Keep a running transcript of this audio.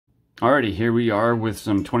Alrighty, here we are with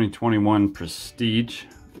some 2021 Prestige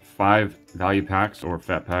 5 value packs or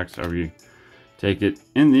fat packs, however you take it.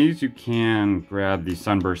 In these, you can grab the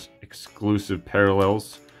Sunburst exclusive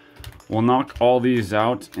parallels. We'll knock all these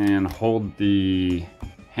out and hold the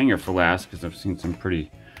hanger for last because I've seen some pretty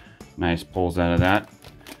nice pulls out of that.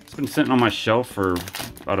 It's been sitting on my shelf for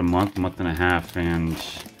about a month and a half, and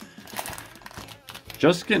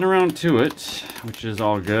just getting around to it, which is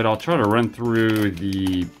all good. I'll try to run through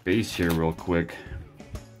the base here real quick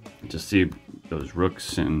to see those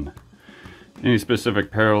rooks and any specific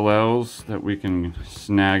parallels that we can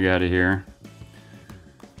snag out of here.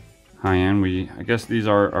 High end, I guess these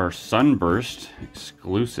are our Sunburst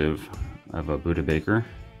exclusive of a Buddha Baker,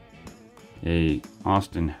 a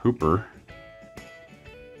Austin Hooper,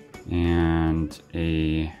 and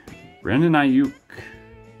a Brandon Aiyuk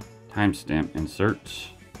timestamp insert.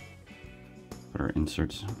 Put our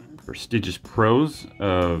inserts. Prestigious Pros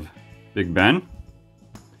of Big Ben.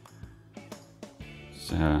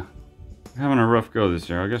 So having a rough go this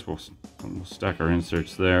year. I guess we'll stack our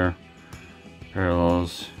inserts there.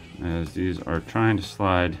 Parallels, as these are trying to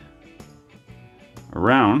slide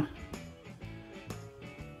around.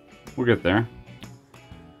 We'll get there.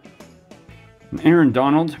 An Aaron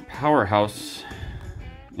Donald powerhouse.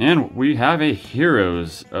 And we have a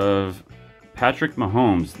Heroes of Patrick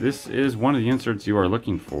Mahomes. This is one of the inserts you are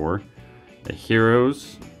looking for. The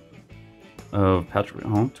Heroes of Patrick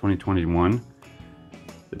Mahomes 2021.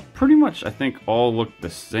 They pretty much, I think, all look the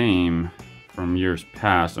same from years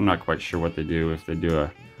past. I'm not quite sure what they do, if they do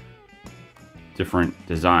a different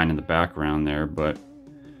design in the background there, but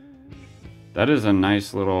that is a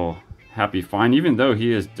nice little happy find, even though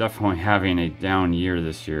he is definitely having a down year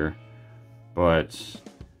this year. But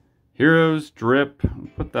Heroes drip,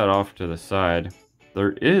 put that off to the side.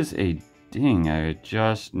 There is a ding I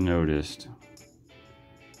just noticed.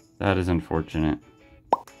 That is unfortunate.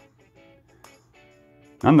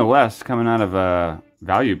 Nonetheless, coming out of a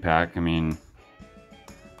value pack, I mean,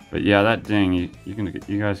 but yeah, that ding,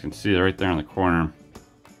 you guys can see it right there in the corner.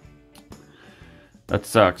 That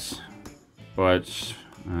sucks, but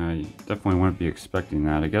I definitely wouldn't be expecting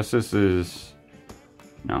that. I guess this is,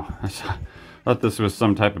 no, I thought this was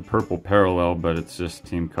some type of purple parallel, but it's just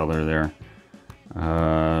team color there.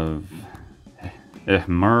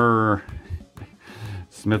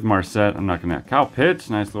 Smith Marset, I'm not gonna. Kyle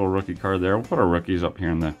Pitts, nice little rookie card there. We'll put our rookies up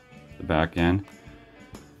here in the back end.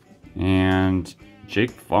 And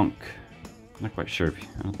Jake Funk. Not quite sure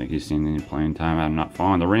I don't think he's seen any playing time. I'm not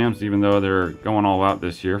following the Rams, even though they're going all out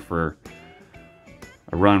this year for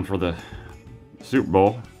a run for the Super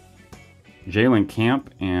Bowl. Jalen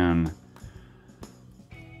Camp and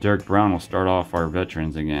Derek Brown will start off our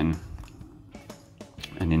veterans again.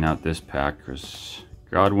 Ending out this pack, Chris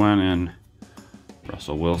Godwin and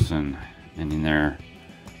Russell Wilson ending there.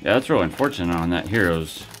 Yeah, that's really unfortunate on that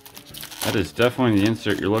Heroes. That is definitely the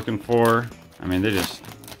insert you're looking for. I mean,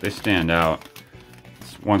 they stand out.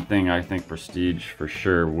 It's one thing I think Prestige for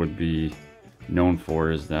sure would be known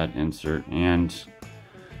for, is that insert. And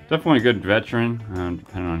definitely a good veteran,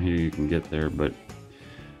 depending on who you can get there. But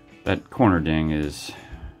that corner ding is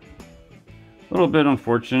a little bit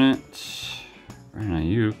unfortunate. Brandon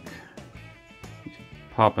Aiyuk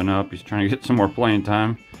popping up. He's trying to get some more playing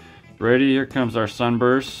time. Brady, here comes our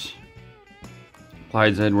Sunburst.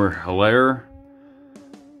 Clyde Edwards-Helaire.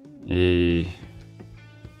 A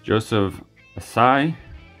Joseph Asai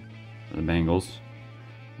for the Bengals.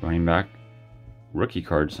 Running back. Rookie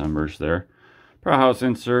card Sunburst there. Powerhouse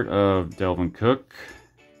insert of Delvin Cook.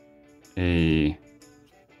 A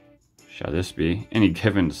shall this be? Any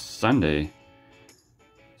given Sunday.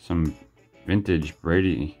 Some vintage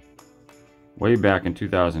Brady. Way back in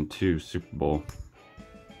 2002 Super Bowl.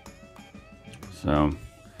 So,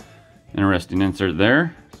 interesting insert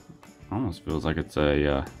there. Almost feels like it's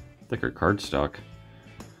a thicker cardstock.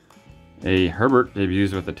 A Herbert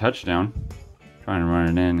debuts with a touchdown. Trying to run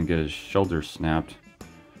it in and get his shoulder snapped.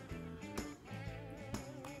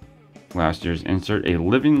 Last year's insert, a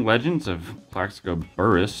Living Legends of Plaxico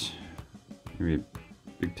Burress. Maybe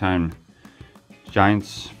big time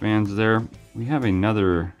Giants fans there. We have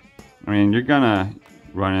another, I mean, you're gonna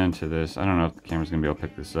run into this. I don't know if the camera's gonna be able to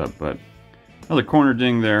pick this up, but another corner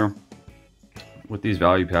ding there. With these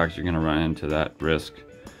value packs, you're gonna run into that risk,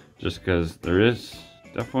 just because there is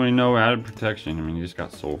definitely no added protection. I mean, you just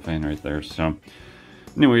got Solfaing right there. So,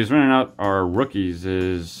 anyways, running out our rookies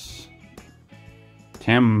is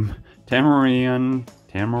Tamarin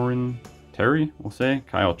Terry, we'll say.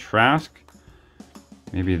 Kyle Trask.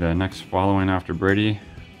 Maybe the next following after Brady.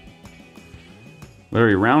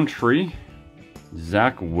 Larry Roundtree.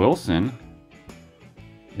 Zach Wilson.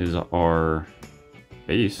 is our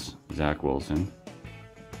base, Zach Wilson.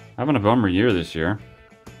 Having a bummer year this year.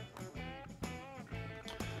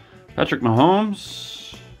 Patrick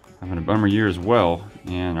Mahomes having a bummer year as well.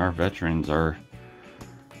 And our veterans are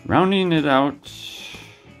rounding it out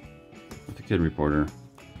with the Kid Reporter.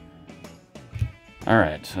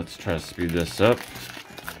 Alright, let's try to speed this up.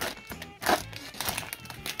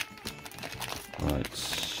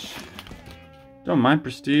 But don't mind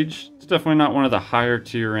Prestige. It's definitely not one of the higher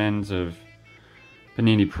tier ends of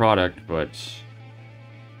Panini product, but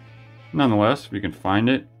nonetheless, we can find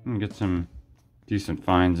it and get some decent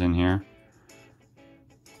finds in here.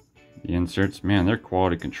 The inserts, man, their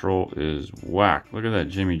quality control is whack. Look at that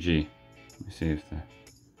Jimmy G. Let me see if the...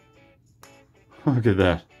 Look at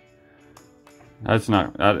that. That's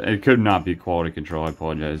not... it could not be quality control, I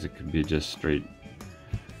apologize. It could be just straight,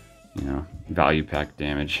 you know, value pack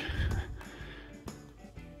damage.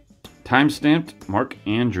 Time-stamped Mark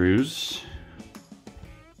Andrews.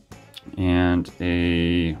 And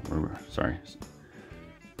a... sorry.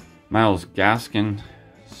 Myles Gaskin.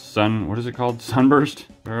 What is it called? Sunburst?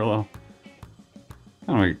 Parallel.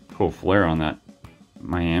 Kind of a cool flare on that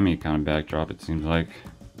Miami kind of backdrop, it seems like.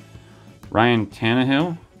 Ryan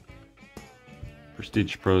Tannehill.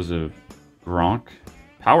 Prestige Pros of Gronk.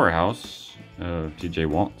 Powerhouse of TJ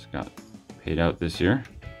Watt got paid out this year.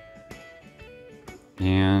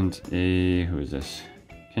 And a, who is this?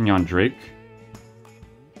 Kenyon Drake.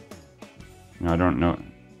 No, I don't know.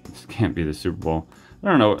 This can't be the Super Bowl. I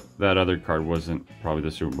don't know. That other card wasn't probably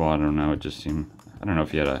the Super Bowl. I don't know. It just seemed, I don't know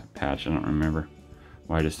if he had a patch. I don't remember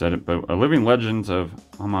why I just said it. But a Living Legends of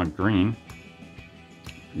Ahmad Green.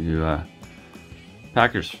 You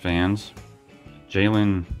Packers fans.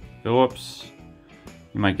 Jalen Phillips.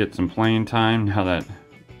 You might get some playing time now that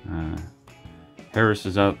Harris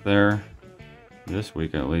is out there. This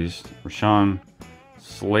week at least. Rashawn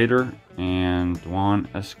Slater and Dwan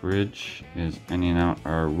Eskridge is ending out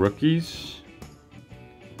our rookies.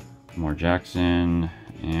 Lamar Jackson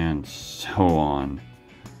and so on.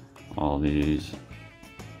 All these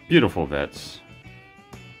beautiful vets.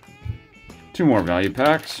 2 more value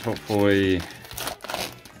packs. Hopefully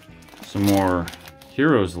some more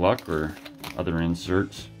Heroes luck or other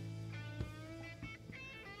inserts.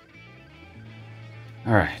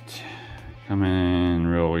 Alright. Coming in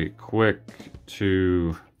really quick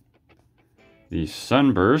to the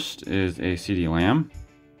Sunburst is a CD Lamb.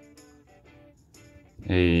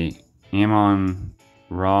 A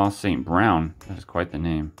Amon-Ra St. Brown. That is quite the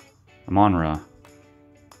name. Amon-Ra, I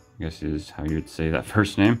guess is how you would say that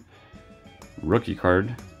first name. Rookie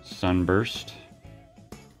card, Sunburst.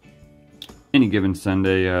 Any given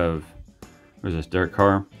Sunday of, what is this, Derek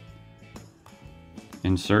Carr.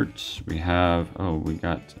 Inserts, we have, we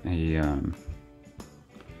got a, I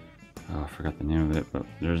forgot the name of it, but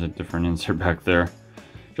there's a different insert back there.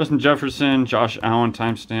 Justin Jefferson, Josh Allen,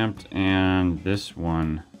 time-stamped, and this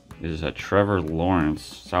one is a Trevor Lawrence,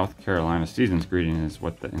 South Carolina. Season's greeting is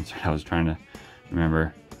what the insert I was trying to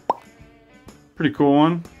remember. Pretty cool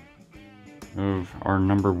one of our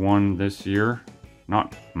 #1 this year.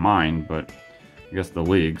 Not mine, but I guess the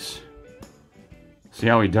league's. See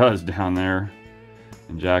how he does down there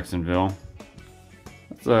in Jacksonville.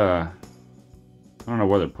 Let's, I don't know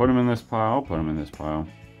whether to put him in this pile. I'll put him in this pile.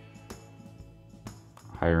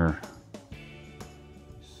 Higher.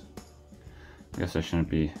 I guess I shouldn't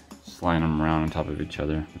be sliding them around on top of each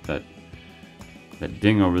other with that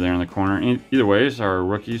ding over there in the corner. Either ways, our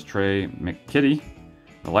rookies, Trey McKitty.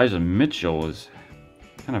 Elijah Mitchell is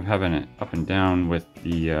kind of having it up and down with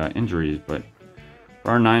the injuries, but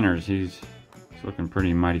for our Niners, he's looking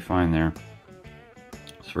pretty mighty fine there.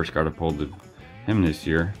 His first card I pulled of him this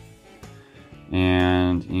year.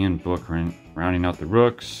 And Ian Book rounding out the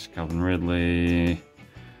rooks, Calvin Ridley,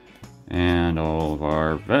 and all of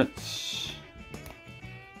our vets.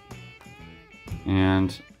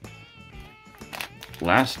 And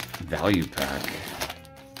last value pack.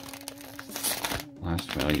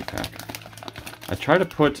 I try to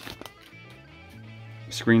put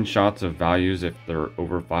screenshots of values if they're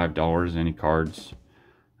over $5, any cards.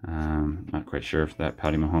 Not quite sure if that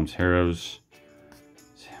Patty Mahomes Heroes.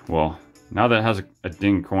 Well, now that it has a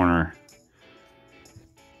ding corner,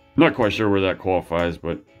 not quite sure where that qualifies,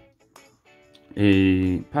 but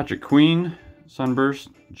a Patrick Queen Sunburst,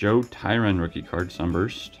 Joe Tyron rookie card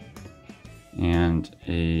Sunburst, and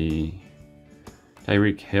a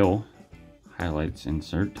Tyreek Hill highlights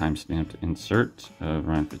insert, time-stamped insert of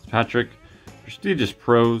Ryan Fitzpatrick. Prestigious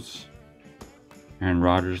Pros, Aaron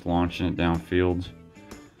Rodgers launching it downfield.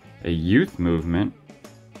 A youth movement,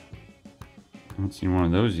 haven't seen one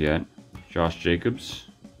of those yet. Josh Jacobs.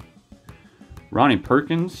 Ronnie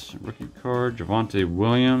Perkins, rookie card. Javonte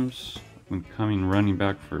Williams, incoming running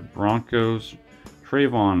back for Broncos.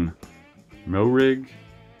 Trayvon Moehrig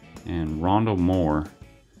and Rondale Moore.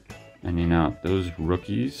 Ending out those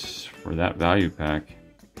rookies for that value pack.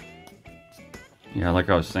 Yeah, like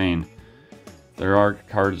I was saying, there are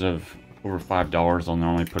cards of over $5. I'll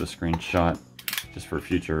normally put a screenshot just for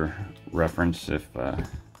future reference if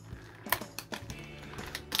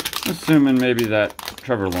assuming maybe that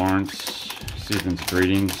Trevor Lawrence Season's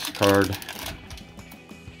Greetings card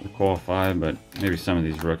will qualify, but maybe some of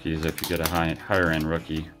these rookies, if you get a higher end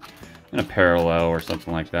rookie in a parallel or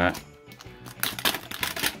something like that.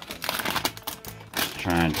 Just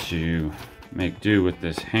trying to make do with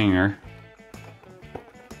this hanger.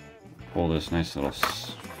 Pull this nice little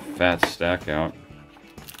fat stack out.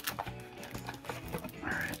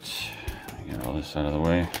 Alright, get all this out of the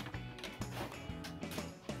way.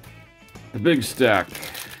 The big stack.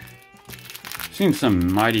 Seen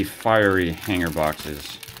some mighty fiery hanger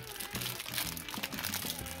boxes.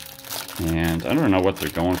 And I don't know what they're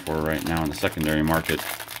going for right now in the secondary market.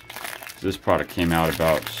 This product came out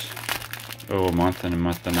about, a month and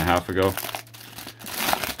a half ago.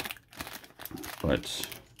 But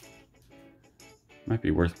might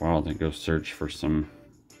be worthwhile to go search for some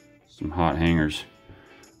hot hangers.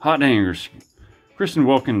 Hot hangers. Christian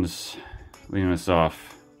Wilkins leading us off.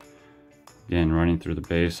 Again, running through the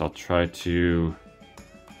base. I'll try to...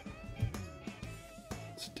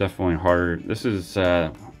 It's definitely harder. This is,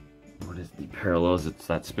 what is the parallels? It's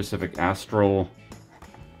that specific astral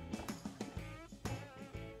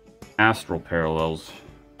parallels.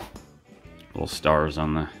 Little stars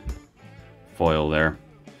on the foil there.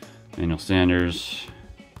 Daniel Sanders.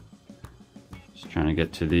 Just trying to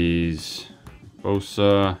get to these.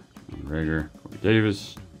 Bosa, Rager, Corey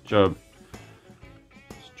Davis, Chubb.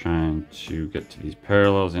 Just trying to get to these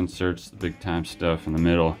parallels, inserts, the big time stuff in the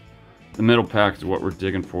middle. The middle pack is what we're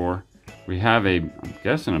digging for. We have a, I'm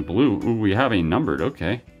guessing a blue. Ooh, we have a numbered,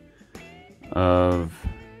 okay. Of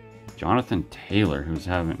Jonathan Taylor, who's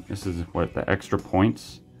having, this is what, the extra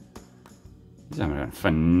points? He's having a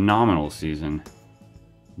phenomenal season.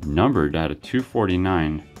 Numbered out of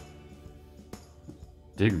 249.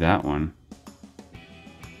 Dig that one.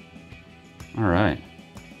 Alright.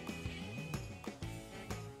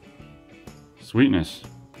 Sweetness.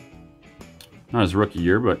 Not his rookie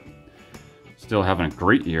year, but still having a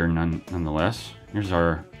great year nonetheless. Here's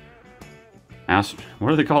our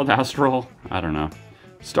what are they called? Astral? I don't know.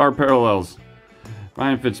 Star parallels.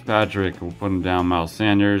 Ryan Fitzpatrick. We'll put him down. Miles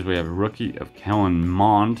Sanders. We have a rookie of Kellen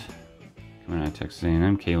Mond. Coming out of Texas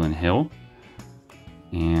A&M. Kalen Hill.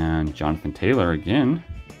 And Jonathan Taylor again.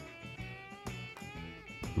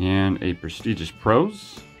 And a prestigious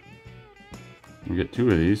pros. We get two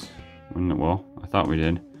of these. Well, I thought we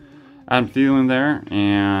did. Adam Thielen there.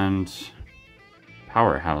 And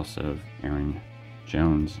powerhouse of Aaron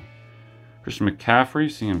Jones. Christian McCaffrey,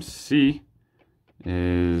 CMC,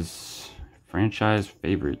 is franchise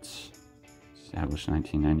favorites. Established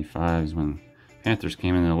 1995 is when Panthers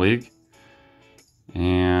came in the league.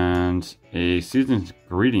 And a season's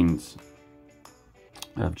greetings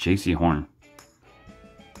of J.C. Horn.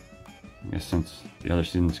 I guess since the other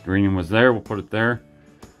season's greeting was there, we'll put it there.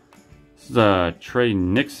 This is Trey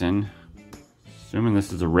Nixon. Assuming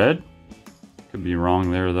this is a red. Could be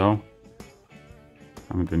wrong there though.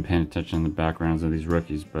 I haven't been paying attention to the backgrounds of these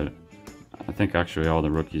rookies, but I think actually all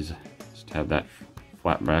the rookies just have that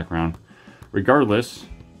flat background. Regardless,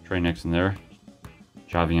 Trey Nixon there.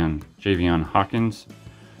 Javion Hawkins.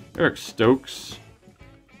 Eric Stokes.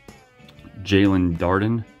 Jalen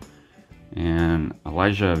Darden. And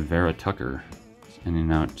Elijah Vera Tucker.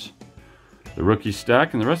 Sending out the rookie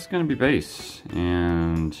stack, and the rest is going to be base.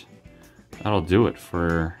 And that'll do it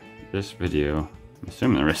for this video. I'm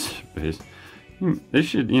assuming the rest is base. They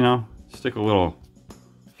should, you know, stick a little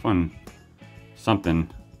fun something.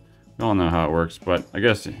 We all know how it works, but I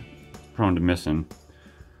guess it's prone to missing.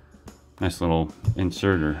 Nice little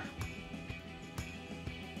insert or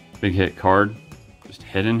big hit card. Just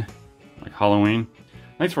hidden like Halloween.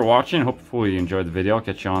 Thanks for watching. Hopefully you enjoyed the video. I'll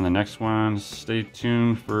catch you on the next one. Stay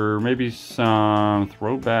tuned for maybe some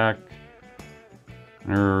throwback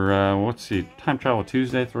or let's see, Time Travel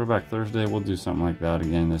Tuesday, Throwback Thursday. We'll do something like that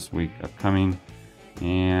again this week upcoming,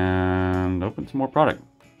 and open some more product.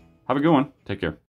 Have a good one. Take care.